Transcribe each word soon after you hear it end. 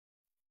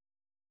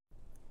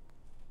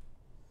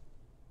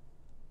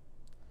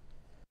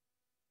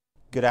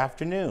Good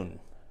afternoon.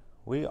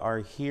 We are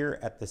here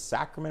at the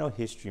Sacramento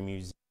History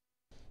Museum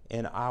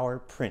in our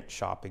print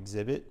shop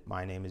exhibit.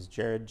 My name is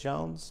Jared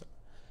Jones,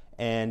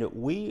 and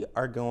we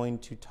are going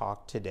to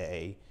talk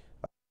today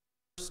about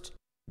first.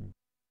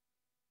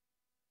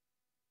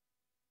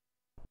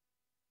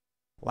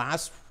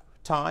 Last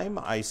time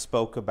I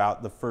spoke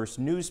about the first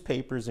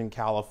newspapers in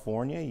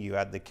California. You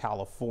had the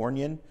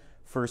Californian,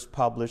 first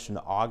published in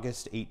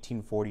August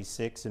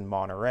 1846 in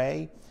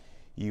Monterey.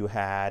 You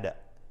had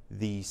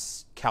the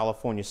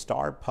California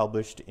Star,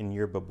 published in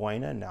Yerba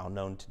Buena, now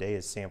known today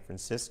as San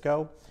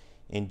Francisco,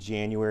 in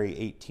January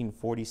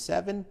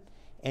 1847.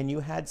 And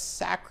you had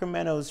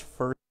Sacramento's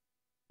first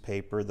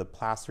newspaper, the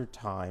Placer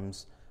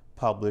Times,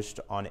 published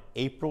on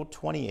April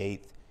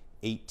 28,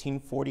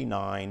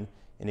 1849,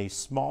 in a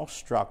small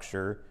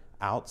structure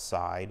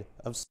outside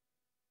of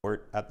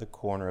Court at the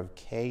corner of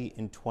K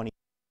and 20.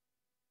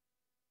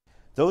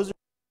 Those are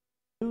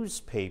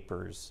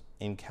newspapers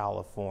in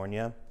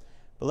California.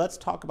 But let's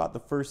talk about the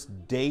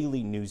first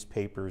daily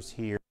newspapers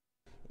here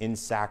in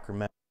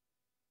Sacramento.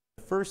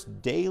 The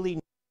first daily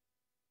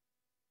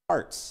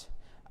starts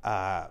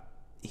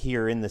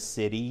here in the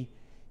city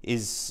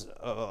is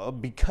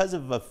because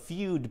of a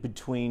feud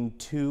between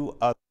two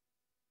other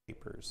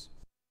papers.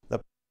 The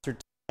Placer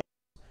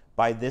Times,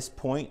 by this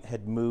point,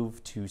 had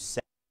moved to 2nd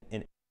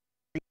and 8th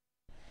Street,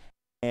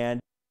 and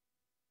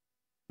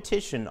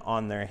petition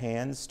on their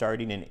hands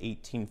starting in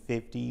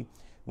 1850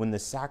 when the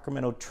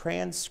Sacramento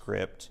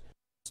Transcript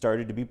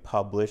started to be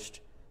published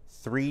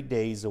 3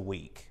 days a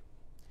week.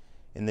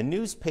 And the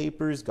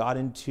newspapers got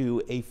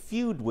into a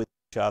feud with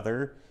each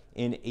other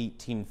in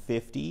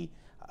 1850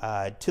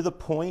 to the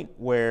point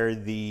where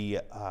the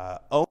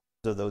owners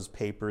of those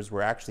papers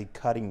were actually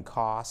cutting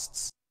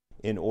costs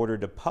in order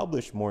to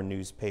publish more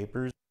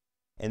newspapers,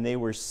 and they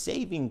were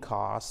saving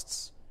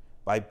costs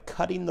by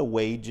cutting the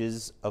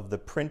wages of the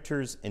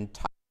printers and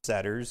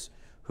typesetters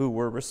who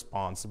were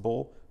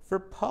responsible for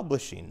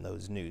publishing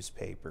those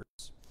newspapers.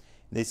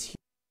 This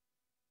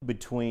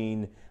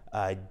between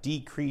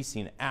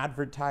decreasing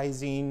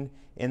advertising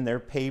in their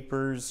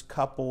papers,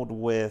 coupled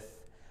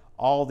with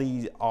all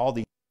these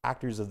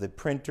factors of the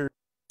printers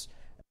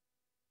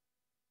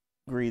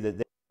agree that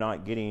they're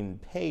not getting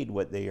paid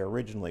what they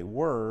originally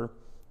were,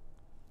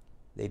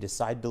 they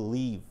decide to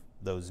leave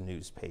those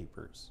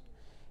newspapers.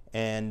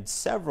 And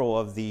several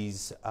of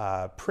these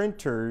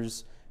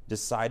printers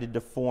decided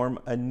to form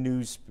a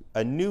new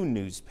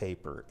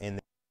newspaper, and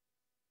they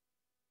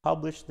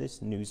published this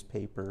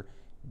newspaper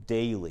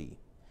daily.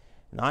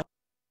 And I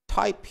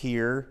type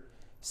here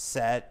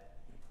set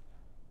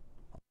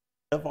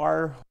of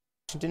our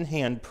Washington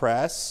hand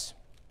press.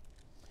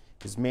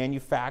 Is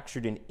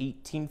manufactured in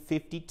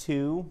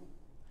 1852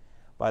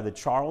 by the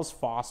Charles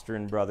Foster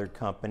and Brother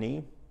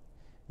Company.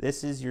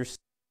 This is your style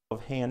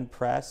of hand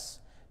press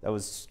that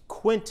was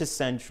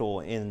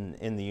quintessential in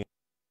the United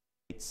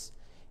States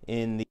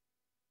in the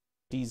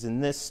 50s,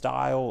 and this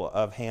style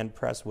of hand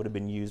press would have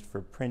been used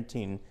for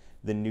printing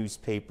the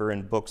newspaper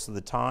and books of the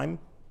time.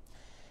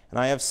 And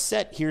I have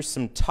set here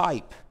some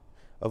type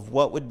of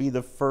what would be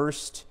the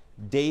first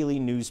daily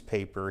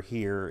newspaper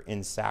here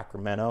in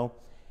Sacramento,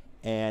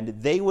 and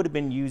they would have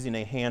been using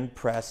a hand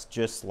press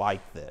just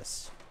like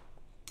this.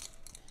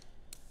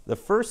 The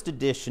first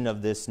edition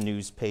of this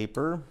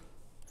newspaper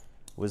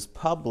was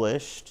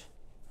published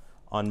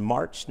on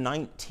March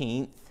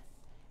 19th,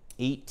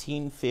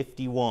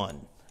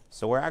 1851.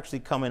 So we're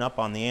actually coming up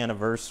on the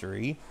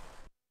anniversary.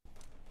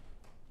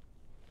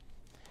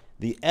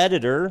 The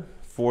editor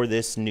for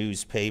this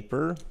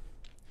newspaper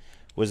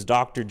was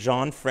Dr.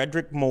 John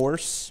Frederick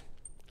Morse,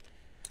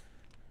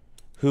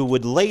 who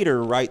would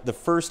later write the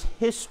first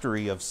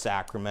history of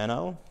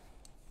Sacramento.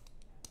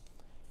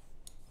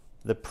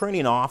 The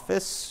printing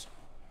office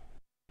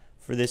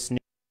for this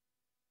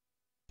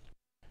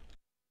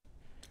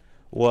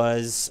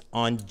was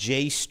on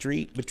J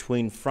Street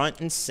between Front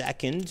and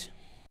 2nd.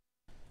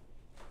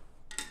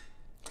 I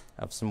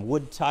have some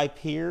wood type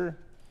here.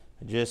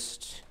 I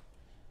just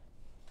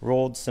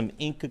rolled some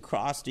ink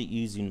across it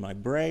using my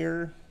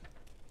brayer.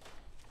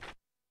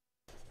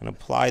 And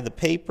apply the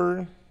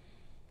paper.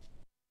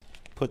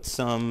 Put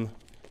some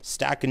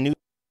stack of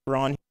newspaper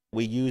on here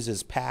we use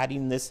as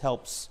padding. This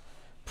helps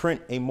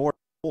print a more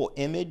full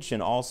image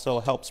and also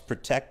helps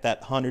protect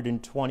that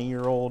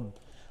 120-year-old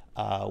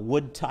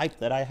wood type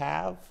that I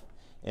have.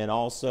 And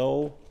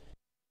also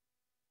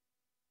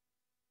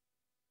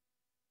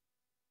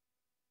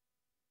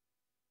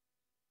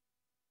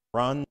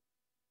run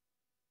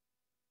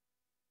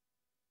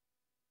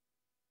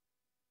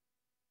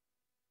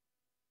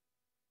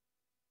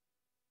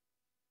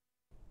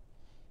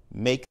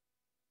make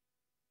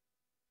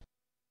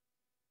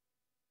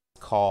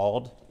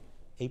called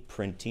a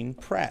printing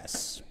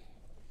press.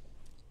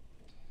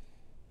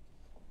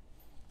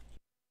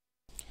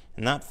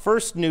 And that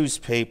first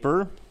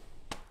newspaper,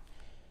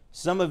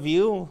 some of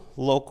you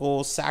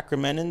local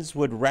Sacramentans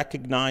would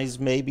recognize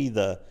maybe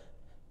the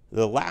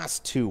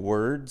last two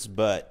words,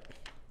 but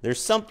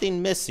there's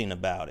something missing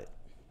about it.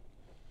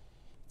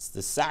 It's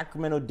the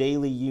Sacramento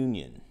Daily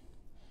Union.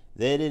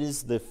 that it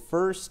is the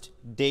first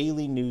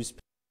daily newspaper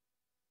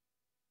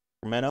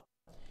in Sacramento.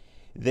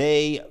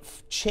 They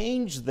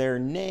changed their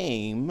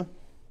name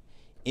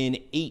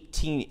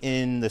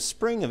in the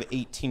spring of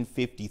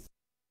 1853,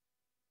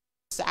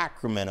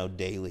 Sacramento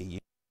Daily Union.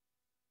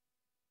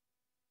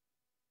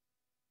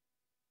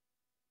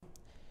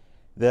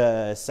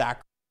 The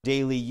Sacramento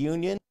Daily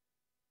Union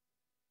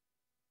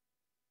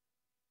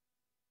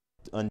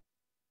until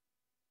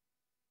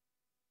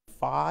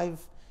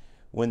 5,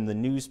 when the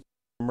newspaper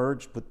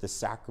merged with the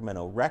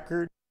Sacramento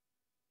Record,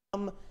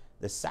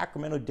 the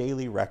Sacramento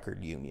Daily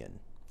Record Union.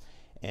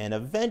 And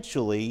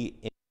eventually,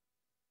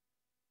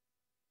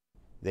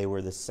 they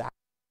were the Sacramento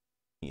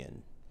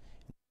Union.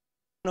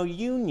 The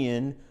Sacramento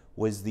Union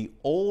was the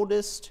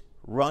oldest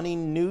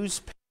running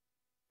newspaper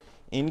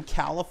in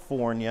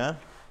California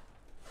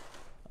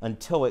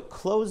until it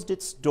closed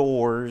its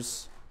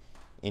doors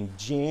in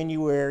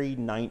January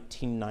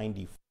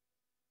 1994.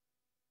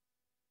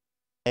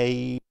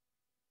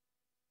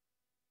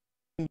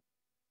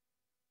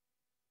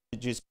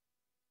 Just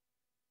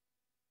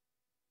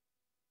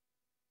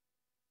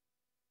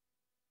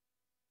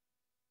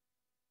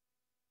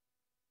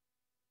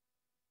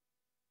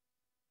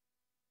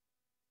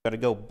got to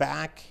go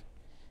back.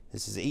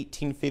 This is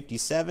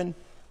 1857.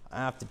 I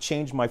have to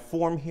change my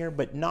form here,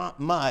 but not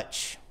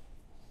much.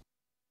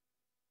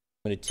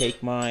 I'm going to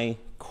take my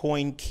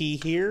coin key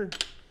here.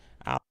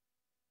 I'll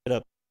put it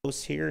up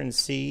close here and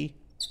see.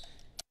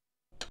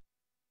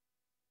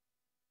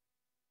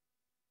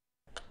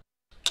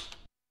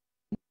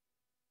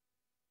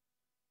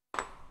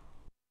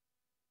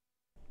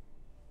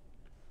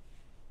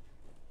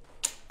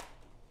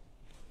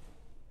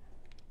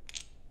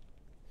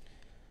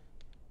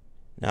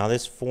 Now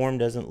this form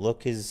doesn't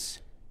look as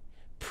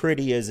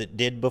pretty as it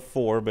did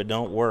before, but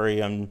don't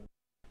worry, I'm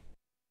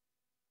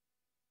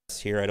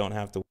here. I don't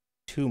have to worry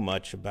too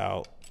much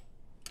about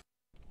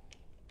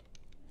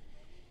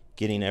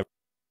getting everything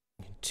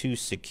too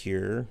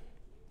secure.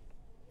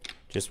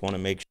 Just want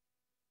to make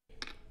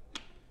sure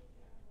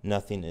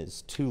nothing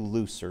is too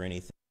loose or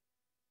anything.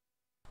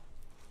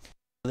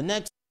 The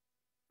next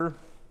paper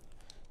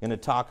I'm going to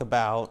talk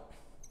about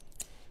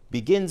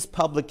begins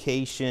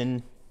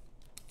publication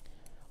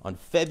on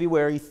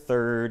February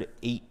 3rd,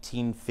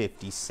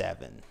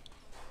 1857.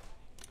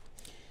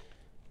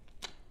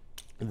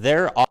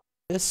 Their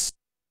office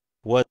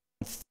was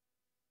on 3rd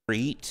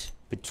Street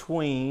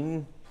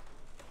between,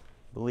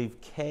 I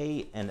believe,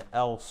 K and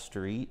L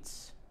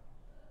Streets,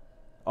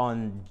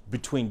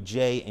 between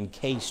J and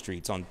K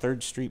Streets, on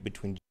 3rd Street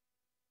between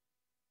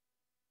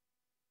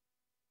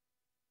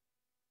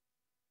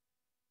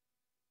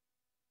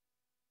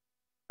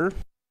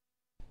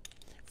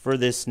for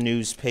this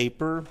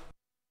newspaper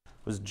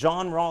was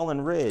John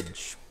Rollin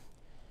Ridge,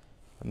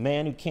 a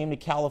man who came to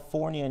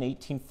California in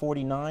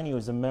 1849. He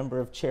was a member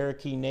of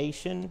Cherokee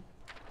Nation,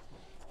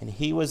 and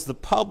he was the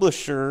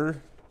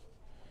publisher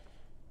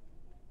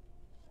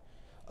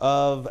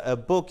of a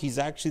book. He's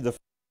actually the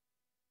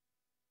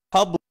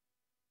published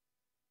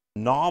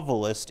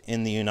novelist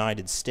in the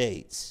United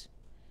States.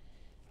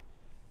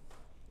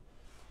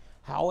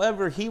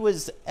 However, he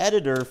was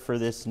editor for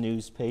this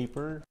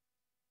newspaper.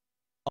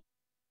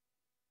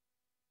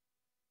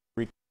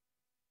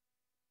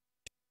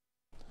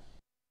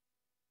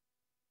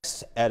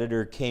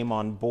 Editor came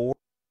on board.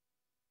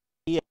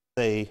 He has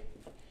a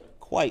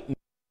quite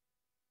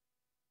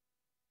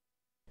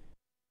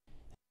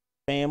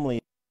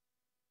family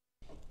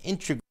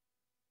integrally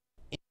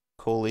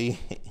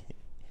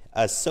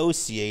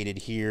associated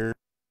here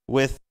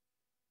with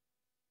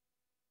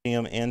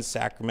and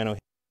Sacramento.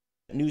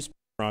 The newspaper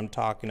I'm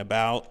talking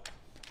about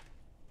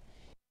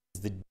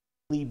is the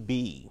Daily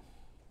Bee.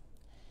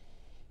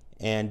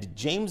 And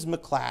James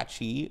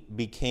McClatchy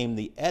became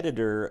the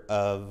editor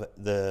of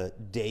the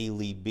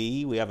Daily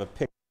Bee. We have a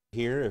picture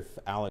here, if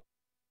Alex,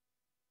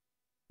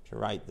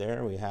 right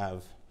there, we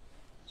have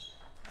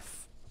a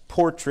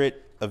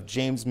portrait of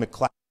James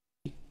McClatchy.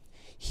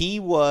 He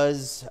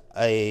was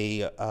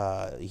he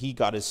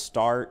got his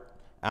start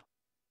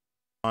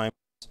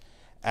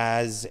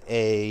as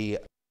a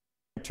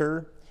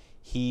printer.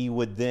 He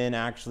would then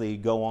actually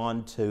go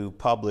on to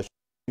publish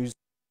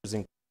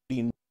newspapers,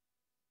 including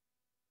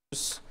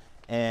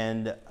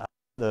and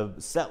the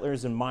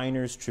Settlers and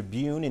Miners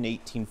Tribune in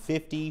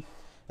 1850,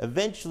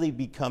 eventually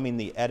becoming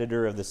the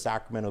editor of the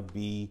Sacramento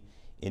Bee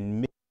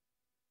in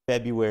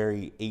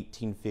mid-February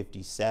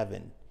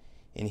 1857.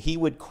 And he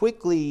would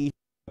quickly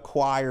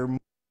acquire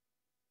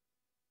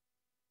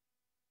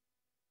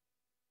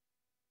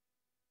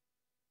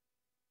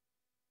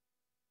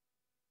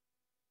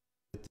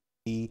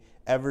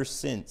ever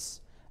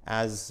since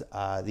as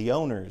the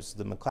owners,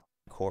 the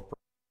McClatchy Corporation.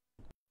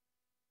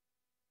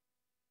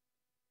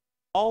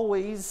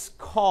 Always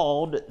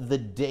called the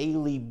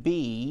Daily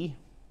Bee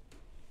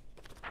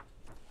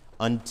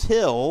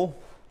until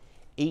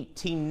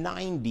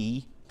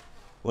 1890,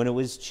 when it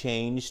was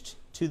changed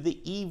to the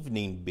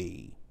Evening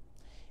Bee.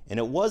 And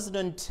it wasn't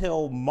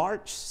until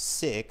March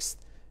 6th,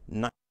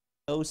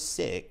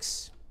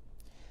 1906,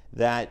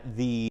 that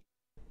the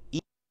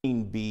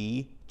Evening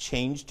Bee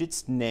changed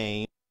its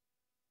name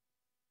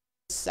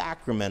to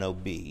Sacramento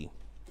Bee.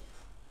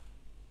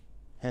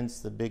 Hence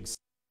the big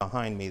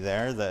behind me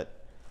there that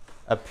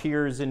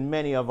appears in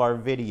many of our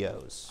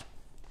videos.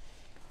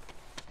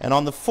 And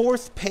on the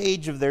 4th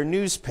page of their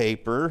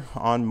newspaper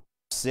on March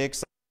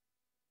 6,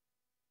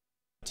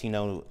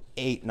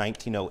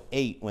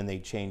 1908, when they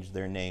changed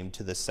their name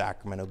to the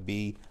Sacramento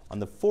Bee, on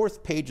the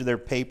 4th page of their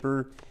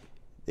paper,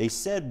 they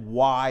said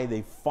why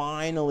they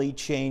finally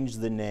changed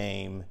the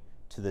name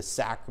to the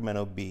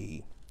Sacramento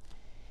Bee.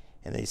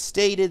 And they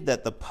stated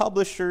that the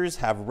publishers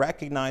have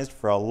recognized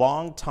for a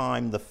long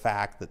time the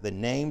fact that the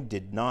name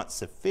did not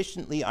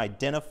sufficiently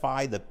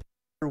identify the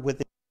paper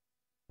within.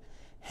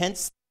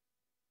 Hence,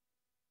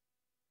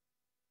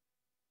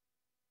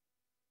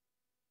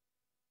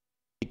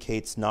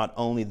 indicates not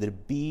only the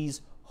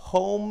Bee's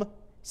home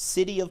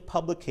city of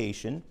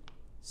publication,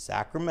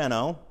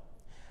 Sacramento,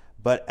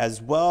 but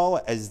as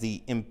well as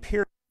the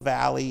Imperial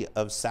Valley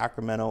of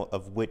Sacramento,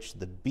 of which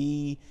the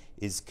Bee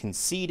is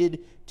conceded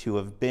to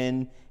have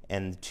been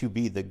and to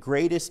be the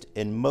greatest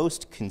and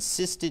most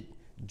consistent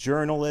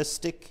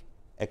journalistic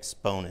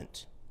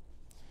exponent.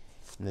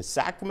 And the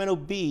Sacramento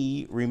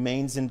Bee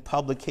remains in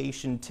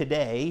publication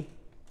today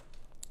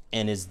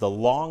and is the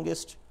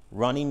longest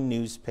running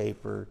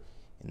newspaper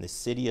in the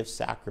city of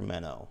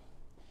Sacramento.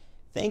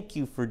 Thank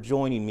you for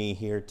joining me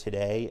here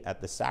today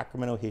at the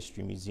Sacramento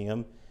History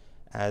Museum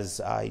as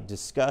I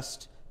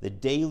discussed the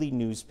daily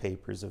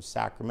newspapers of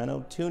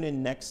Sacramento. Tune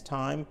in next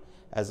time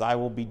as I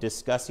will be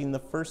discussing the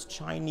first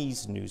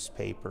Chinese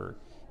newspaper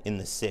in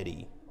the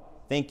city.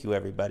 Thank you,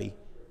 everybody.